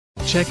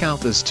Check out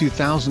this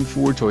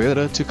 2004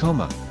 Toyota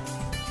Tacoma.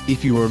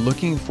 If you are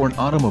looking for an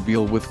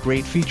automobile with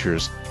great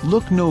features,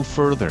 look no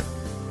further.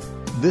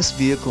 This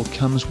vehicle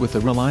comes with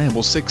a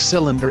reliable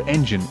 6-cylinder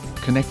engine,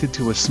 connected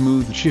to a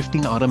smooth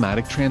shifting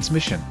automatic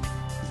transmission.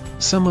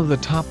 Some of the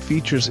top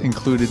features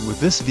included with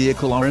this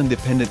vehicle are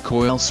independent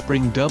coil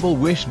spring double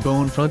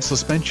wishbone front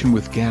suspension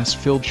with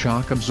gas-filled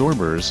shock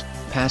absorbers,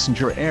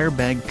 passenger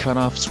airbag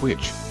cutoff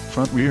switch,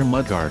 front rear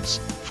mudguards,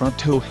 front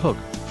tow hook,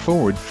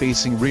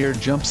 forward-facing rear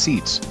jump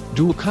seats,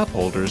 dual cup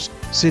holders,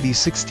 City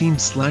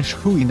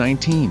 16/Hui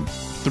 19,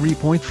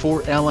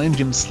 3.4L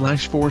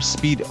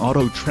engine/4-speed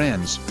auto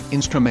trans,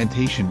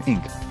 instrumentation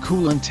Inc.,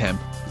 coolant temp,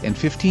 and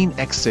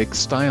 15x6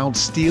 styled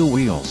steel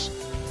wheels.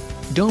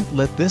 Don't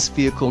let this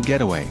vehicle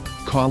get away.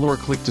 Call or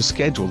click to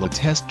schedule a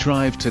test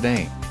drive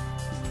today.